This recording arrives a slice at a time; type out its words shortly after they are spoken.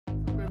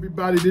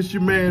Everybody, this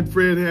your man,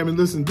 Fred Hammond.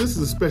 Listen, this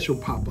is a special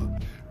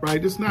pop-up,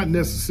 right? It's not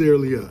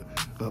necessarily a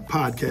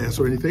podcast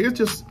or anything. It's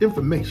just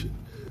information.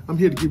 I'm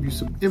here to give you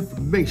some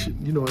information,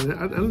 you know, and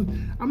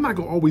I'm not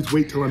going to always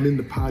wait till I'm in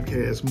the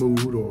podcast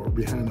mood or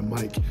behind the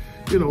mic.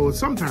 You know,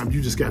 sometimes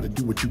you just got to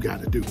do what you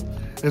got to do.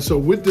 And so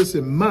with this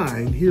in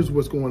mind, here's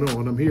what's going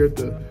on. I'm here at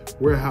the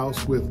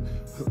warehouse with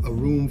a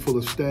room full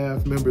of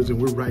staff members,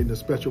 and we're writing a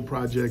special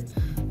project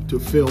to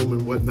film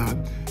and whatnot.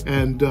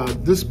 And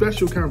this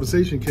special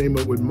conversation came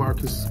up with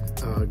Marcus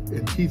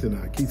and Keith and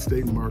I, Keith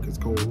State and Marcus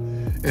Cole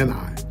and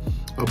I,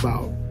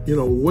 about, you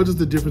know, what is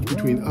the difference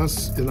between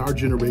us and our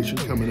generation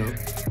coming up?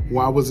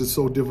 Why was it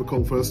so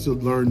difficult for us to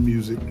learn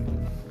music?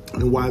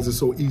 And why is it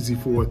so easy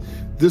for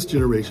this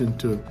generation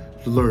to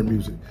learn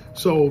music?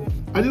 So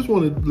I just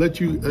want to let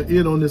you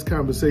in on this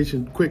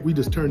conversation quick. We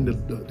just turned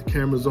the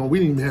cameras on. We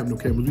didn't even have no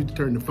cameras. We just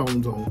turned the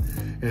phones on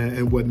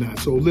and whatnot.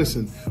 So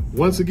listen,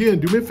 once again,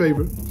 do me a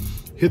favor.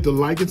 Hit the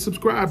like and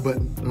subscribe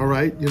button, all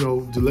right? You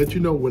know, to let you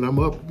know when I'm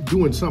up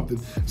doing something.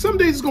 Some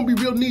days it's gonna be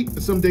real neat,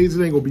 and some days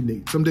it ain't gonna be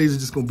neat. Some days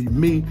it's just gonna be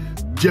me,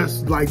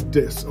 just like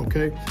this,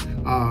 okay?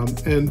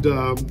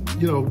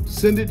 You know,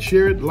 send it,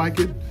 share it, like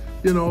it,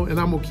 you know, and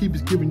I'm gonna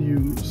keep giving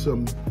you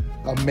some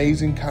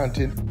amazing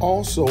content.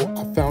 Also,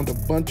 I found a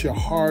bunch of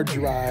hard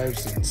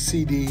drives and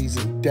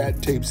CDs and DAT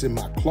tapes in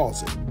my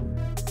closet.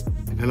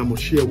 And I'm gonna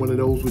share one of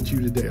those with you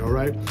today, all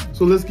right?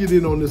 So let's get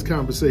in on this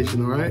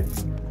conversation, all right?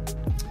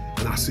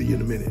 And I'll see you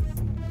in a minute.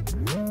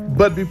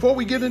 But before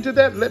we get into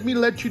that, let me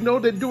let you know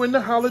that during the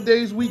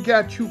holidays, we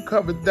got you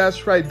covered.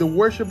 That's right. The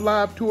Worship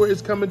Live Tour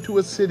is coming to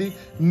a city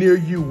near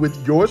you with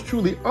yours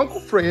truly, Uncle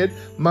Fred,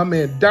 my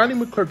man Donnie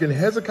McClurkin,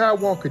 Hezekiah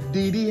Walker,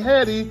 Dee Dee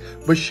Hattie,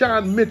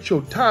 Bashan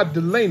Mitchell, Todd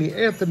Delaney,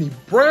 Anthony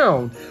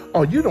Brown.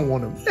 Oh, you don't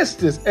want to miss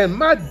this. And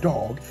my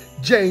dog,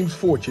 James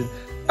Fortune.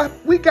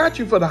 We got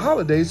you for the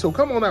holidays, so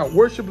come on out.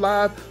 Worship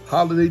Live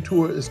Holiday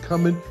Tour is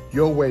coming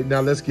your way.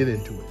 Now let's get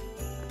into it.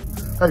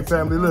 Hey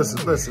family,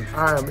 listen,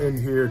 I am in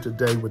here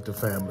today with the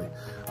family.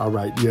 All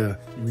right, yeah,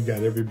 we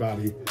got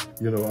everybody,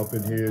 you know, up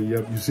in here.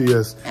 Yep, you see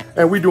us.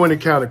 And we're doing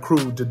it kind of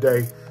crude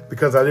today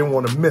because I didn't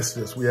want to miss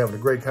this. We're having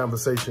a great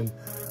conversation.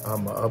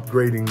 I'm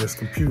upgrading this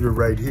computer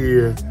right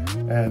here.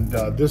 And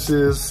this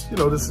is, you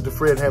know, this is the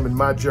Fred Hammond,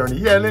 my journey.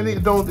 Yeah, and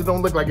it don't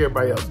look like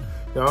everybody else.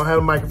 You know, I don't have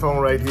a microphone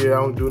right here. I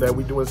don't do that.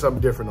 We're doing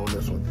something different on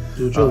this one.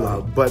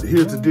 But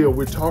here's the deal.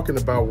 We're talking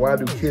about why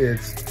do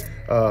kids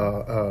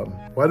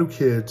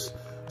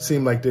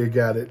seem like they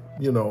got it,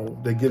 you know,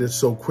 they get it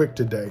so quick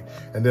today.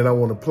 And then I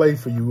want to play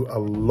for you a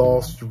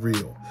lost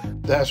reel.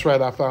 That's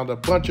right, I found a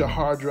bunch of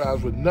hard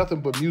drives with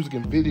nothing but music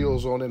and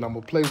videos on it. And I'm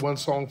gonna play one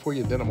song for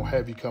you, then I'm gonna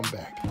have you come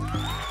back.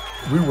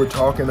 We were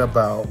talking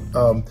about,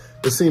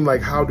 it seemed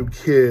like how do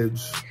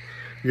kids,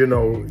 you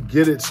know,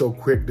 get it so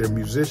quick. They're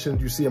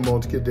musicians, you see them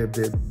on kid,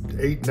 they're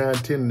 8, 9,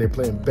 10, and they're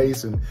playing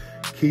bass and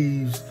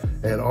keys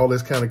and all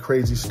this kind of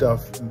crazy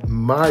stuff.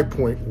 My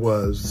point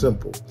was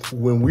simple.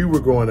 When we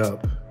were growing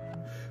up,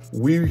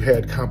 we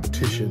had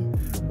competition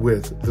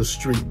with the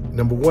street.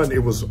 Number one,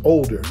 it was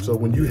older. So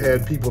when you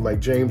had people like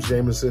James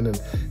Jamerson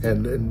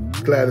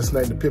and Gladys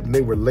Knight and the Pippin,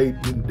 they were late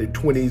in their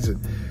 20s,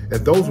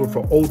 and those were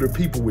for older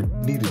people with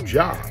needed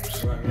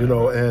jobs, you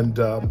know, and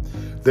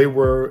they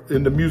were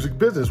in the music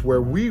business.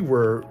 Where we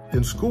were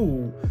in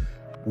school,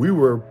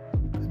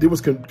 there was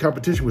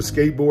competition with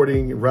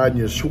skateboarding, riding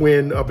your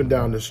Schwinn up and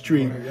down the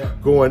street,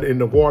 going in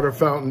the water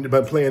fountain,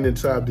 but playing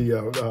inside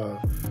the,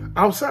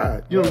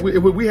 outside. You know,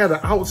 we had an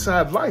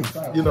outside life,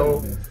 you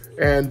know,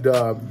 and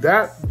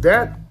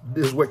that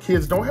is what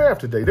kids don't have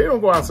today. They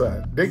don't go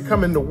outside. They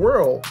come in the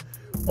world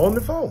on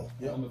the phone.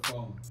 Yeah, on the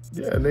phone.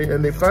 Yeah,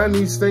 and they find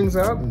these things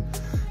out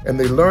and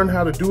they learn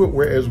how to do it.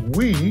 Whereas I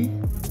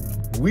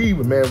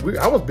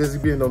was busy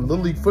being on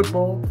Little League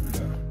football.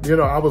 You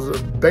know, I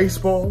was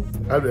baseball,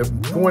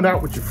 going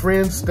out with your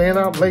friends, staying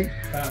out late,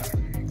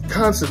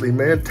 constantly,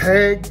 man.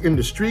 Tag in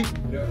the street,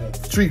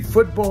 street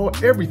football,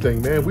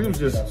 everything, man. We was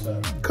just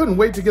couldn't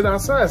wait to get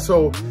outside.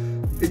 So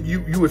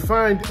you would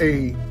find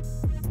a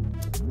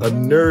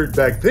nerd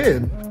back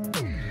then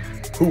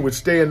who would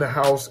stay in the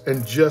house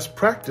and just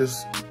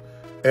practice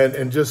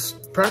and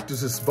just practice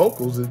his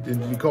vocals,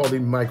 and you called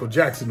him Michael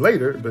Jackson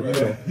later,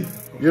 but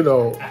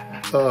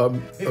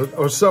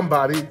or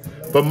somebody.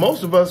 But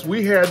most of us,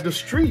 we had the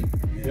street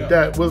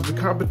that was the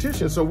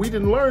competition. So we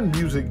didn't learn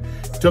music.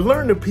 To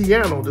learn the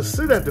piano, to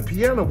sit at the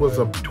piano was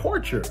a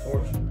torture.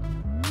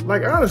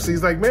 Like, honestly,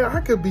 it's like, man, I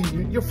could be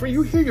your friend.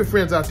 You hear your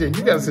friends out there, and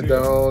you gotta sit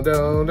down,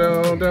 down,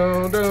 down,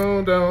 down,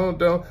 down, down,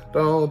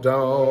 down,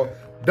 down,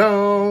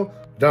 down,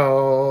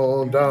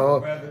 down,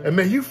 down. And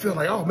man, you feel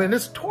like, oh man,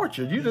 this is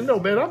torture. You didn't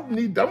know, man,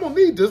 I'm gonna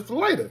need this for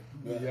later.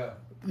 Yeah.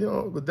 You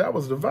know, but that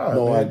was the vibe.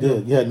 No idea.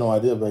 You had no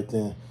idea back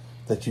then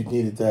that you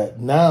needed that.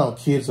 Now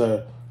kids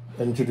are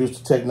introduced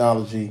to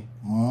technology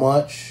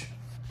much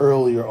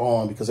earlier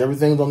on because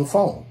everything's on the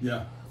phone.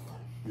 Yeah.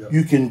 Yep.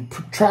 You can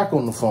track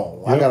on the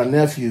phone. Yep. I got a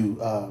nephew,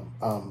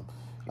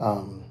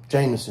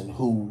 Jameson,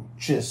 who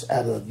just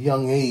at a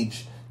young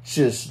age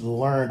just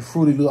learned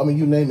Fruity Loop. I mean,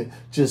 you name it,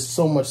 just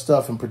so much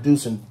stuff and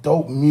producing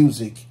dope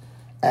music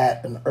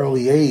at an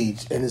early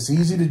age, and it's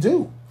easy to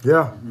do.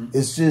 Yeah.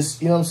 It's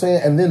just, you know what I'm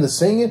saying? And then the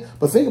singing.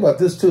 But think about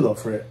this too, though,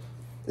 Fred,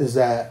 is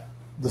that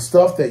the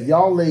stuff that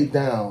y'all laid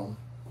down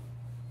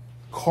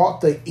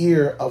caught the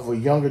ear of a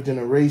younger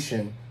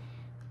generation,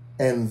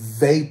 and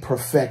they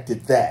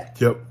perfected that.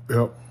 Yep.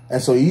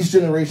 And so each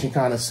generation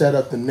kind of set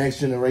up the next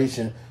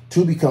generation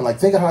to become like,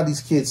 think of how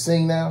these kids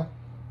sing now.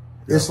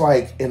 Yep. It's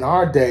like in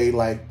our day,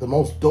 like the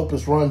most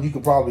dopest run you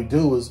could probably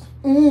do is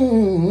Yeah.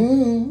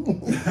 You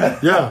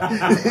know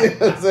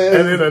what I'm saying?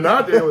 And then in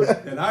our day it was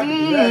and I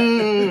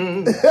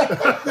can do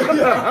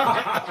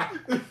that.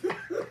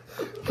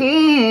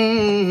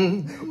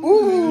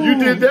 You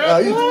did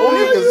that? You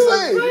can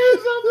sing.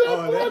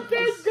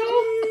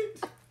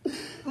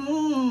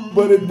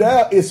 But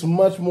now it's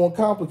much more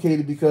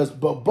complicated because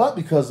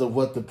because of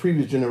what the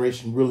previous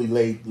generation really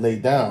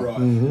laid down.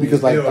 Right.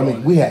 Because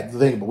we had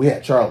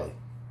Charlie.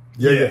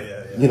 Yeah.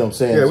 You know what I'm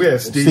saying? Yeah, we had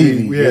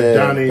Stevie, we had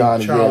Donnie,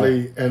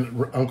 Charlie,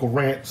 and Uncle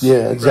Rance.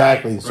 Yeah,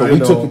 exactly. Right. So we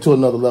took it to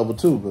another level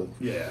too. But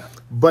yeah.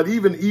 But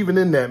even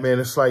in that, man,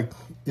 it's like,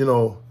 you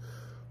know,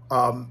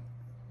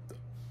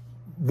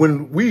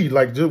 when we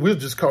were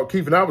just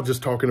Keith and I were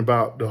just talking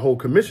about the whole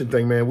commission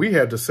thing, man. We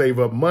had to save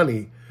up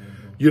money,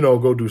 you know,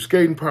 go do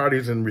skating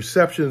parties and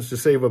receptions to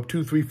save up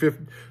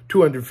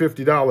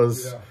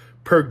 $250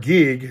 per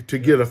gig to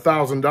get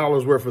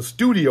 $1,000 worth of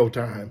studio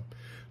time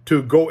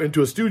to go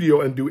into a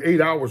studio and do 8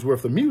 hours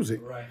worth of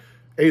music,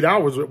 8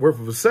 hours worth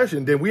of a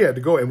session. Then we had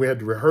to go and we had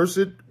to rehearse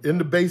it in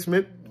the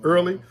basement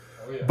early.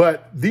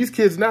 But these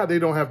kids now, they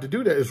don't have to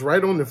do that. It's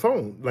right on the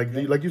phone.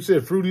 Like you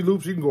said, Fruity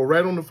Loops, you can go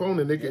right on the phone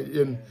and they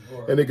can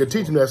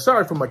teach them that.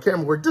 Sorry for my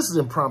camera work. This is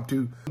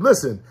impromptu.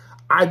 Listen,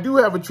 I do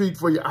have a treat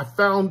for you. I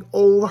found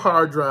old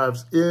hard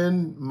drives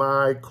in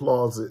my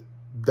closet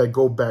that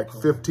go back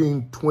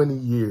 15, 20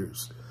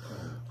 years.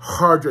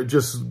 Hard drive,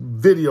 just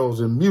videos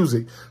and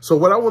music. So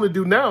what I want to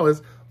do now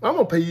is I'm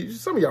going to play you,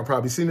 some of y'all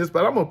probably seen this,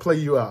 but I'm going to play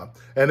you an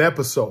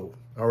episode,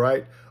 all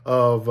right,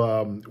 of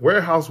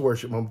Warehouse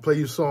Worship. I'm going to play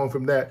you a song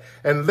from that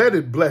and let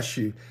it bless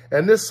you.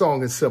 And this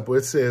song is simple.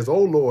 It says,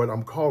 "Oh Lord,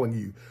 I'm calling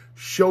you.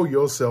 Show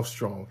yourself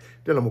strong."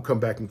 Then I'm going to come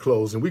back and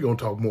close and we're going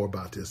to talk more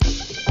about this.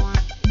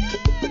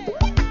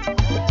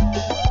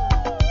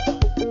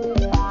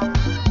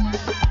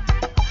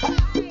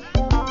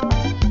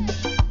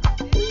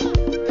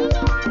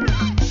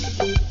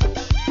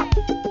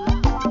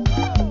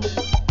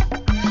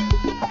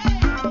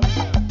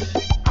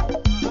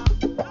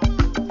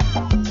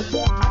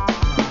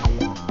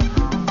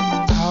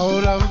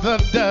 The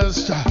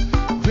dust,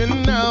 we're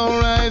now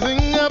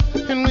rising up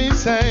and we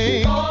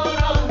say, "Lord,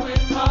 we're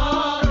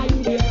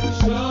calling you,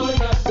 show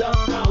yourself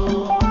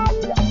strong."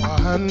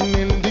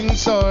 Unending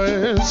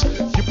source,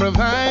 you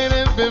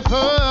provided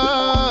before.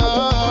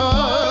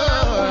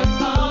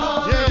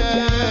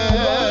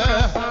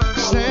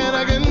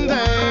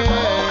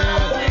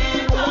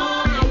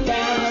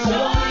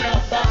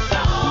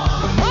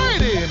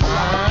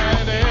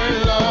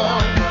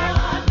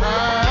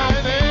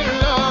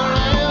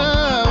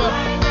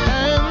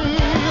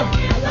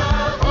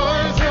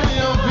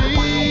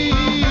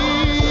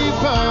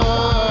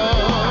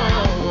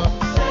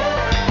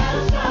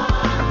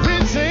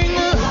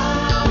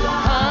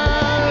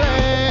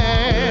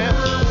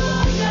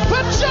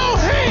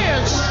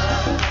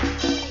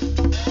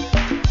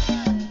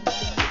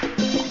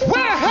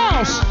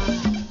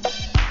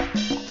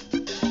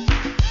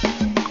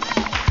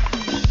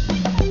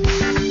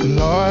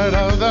 Lord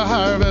of the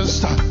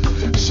harvest,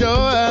 show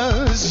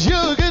us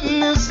your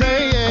goodness,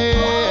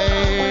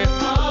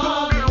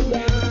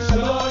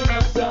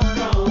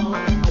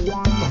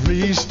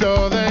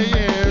 restore the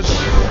years.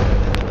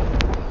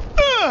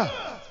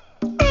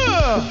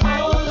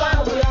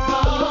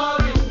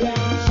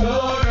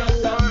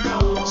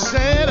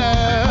 Say it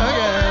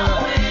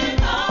again.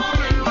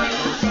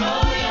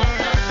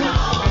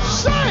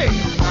 Say,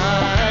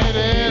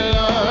 mighty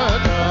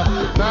Lord,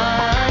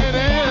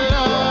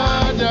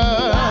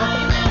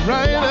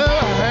 right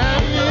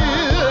ahead you.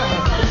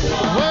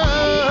 Whoa.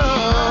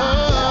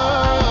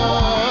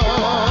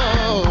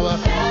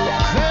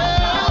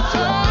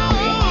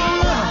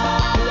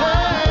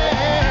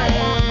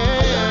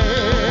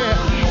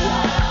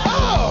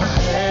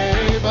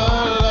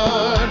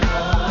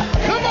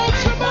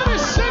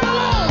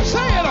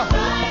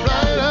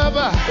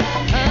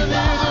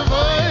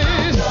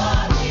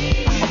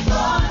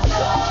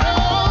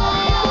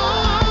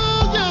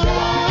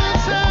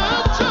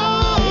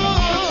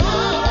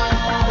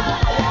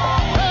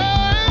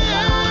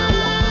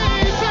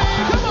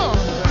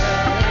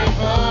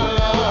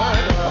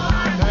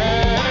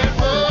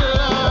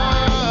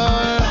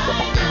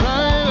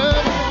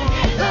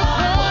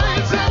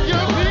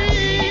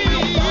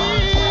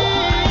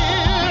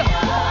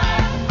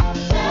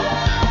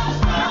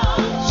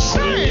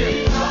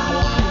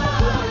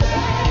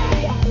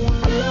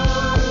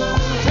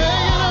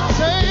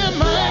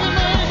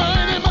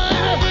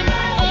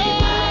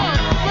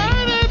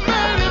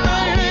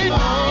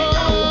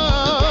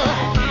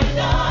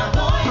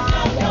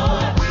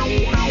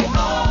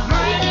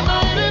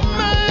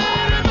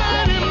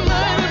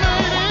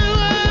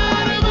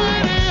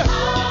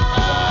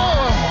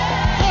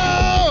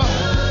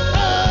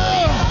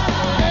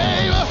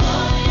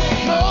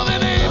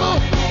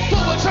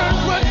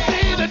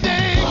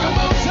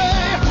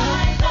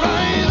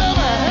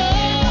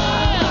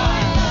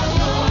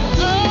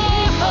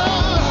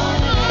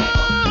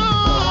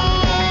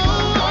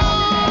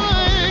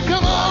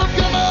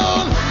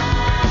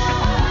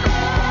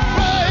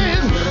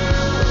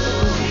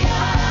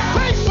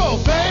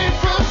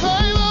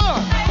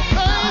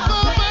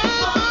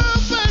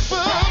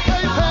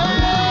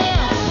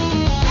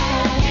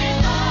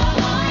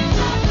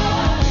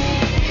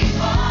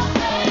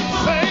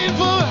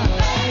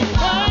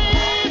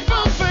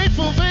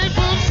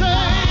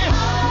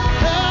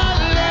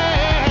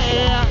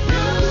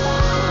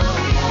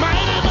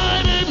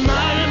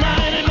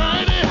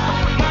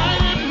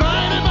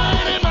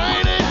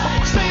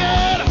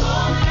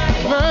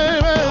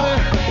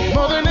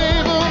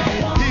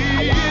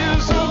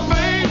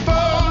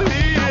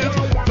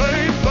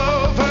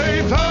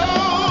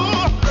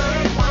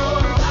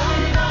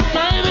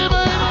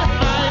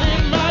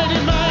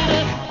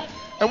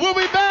 And we'll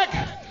be back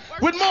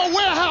with more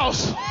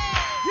Warehouse.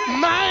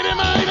 Mighty,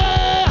 mighty.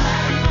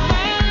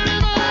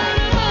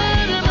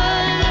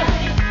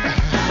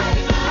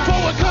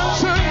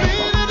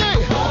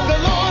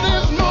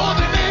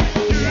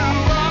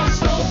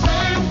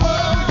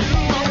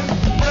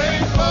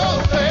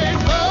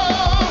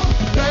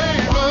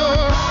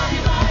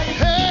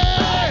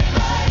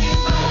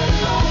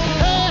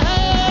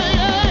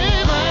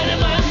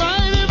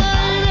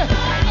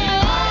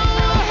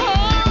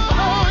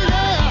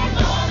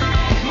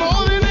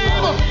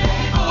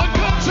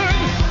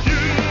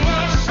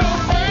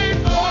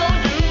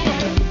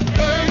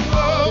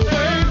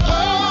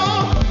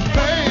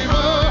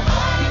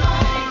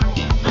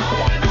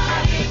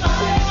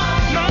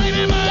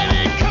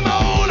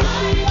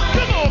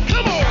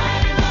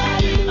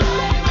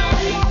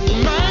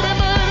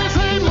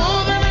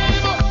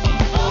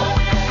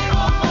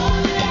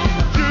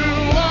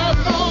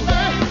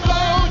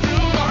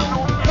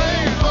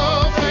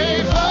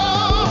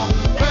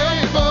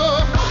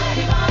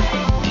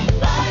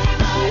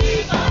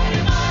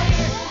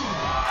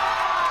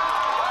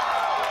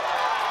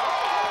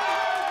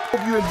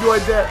 Hope you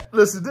enjoyed that.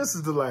 Listen, this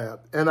is the lab,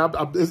 and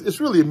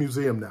it's really a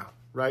museum now,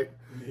 right?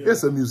 Yeah.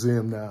 It's a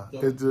museum now.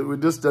 It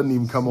just doesn't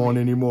even come on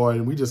anymore,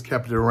 and we just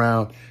kept it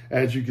around.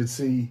 As you can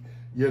see,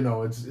 you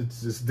know, it's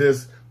just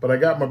this. But I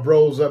got my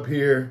bros up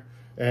here,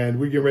 and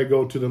we get ready to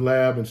go to the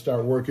lab and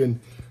start working.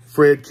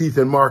 Fred, Keith,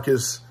 and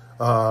Marcus,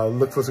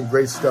 look for some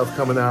great stuff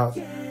coming out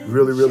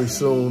really, really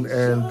soon.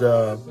 And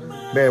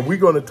man, we're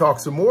going to talk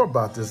some more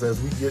about this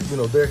as we get, you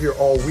know, they're here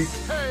all week.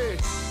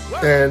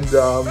 And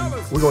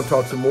we're going to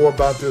talk some more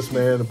about this,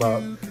 man,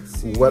 about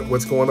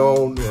what's going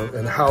on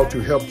and how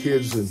to help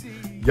kids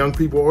and young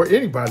people or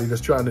anybody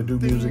that's trying to do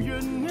music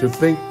to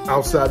think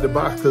outside the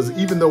box. Because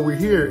even though we're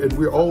here and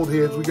we're old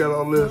heads, we got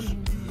all this,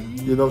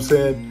 you know what I'm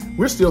saying?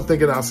 We're still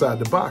thinking outside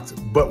the box,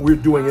 but we're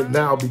doing it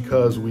now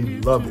because we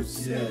love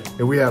it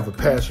and we have a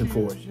passion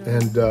for it.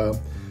 And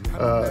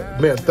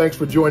man, thanks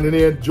for joining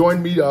in.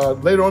 Join me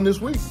later on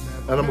this week,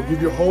 and I'm going to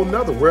give you a whole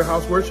nother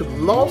Warehouse Worship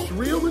Lost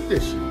Reel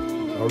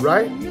edition. All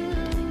right?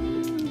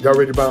 Y'all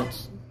ready to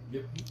bounce?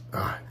 Yep. All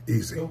right,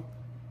 easy.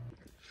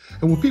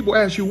 And when people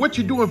ask you what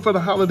you're doing for the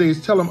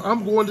holidays, tell them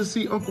I'm going to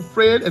see Uncle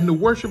Fred and the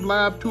Worship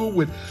Live Tour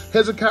with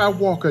Hezekiah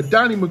Walker,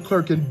 Donnie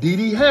McClurkin, Dee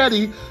Dee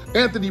Hattie,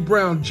 Anthony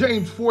Brown,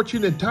 James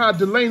Fortune, and Todd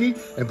Delaney,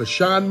 and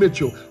Vashawn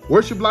Mitchell.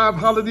 Worship Live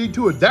Holiday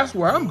Tour, that's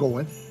where I'm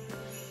going.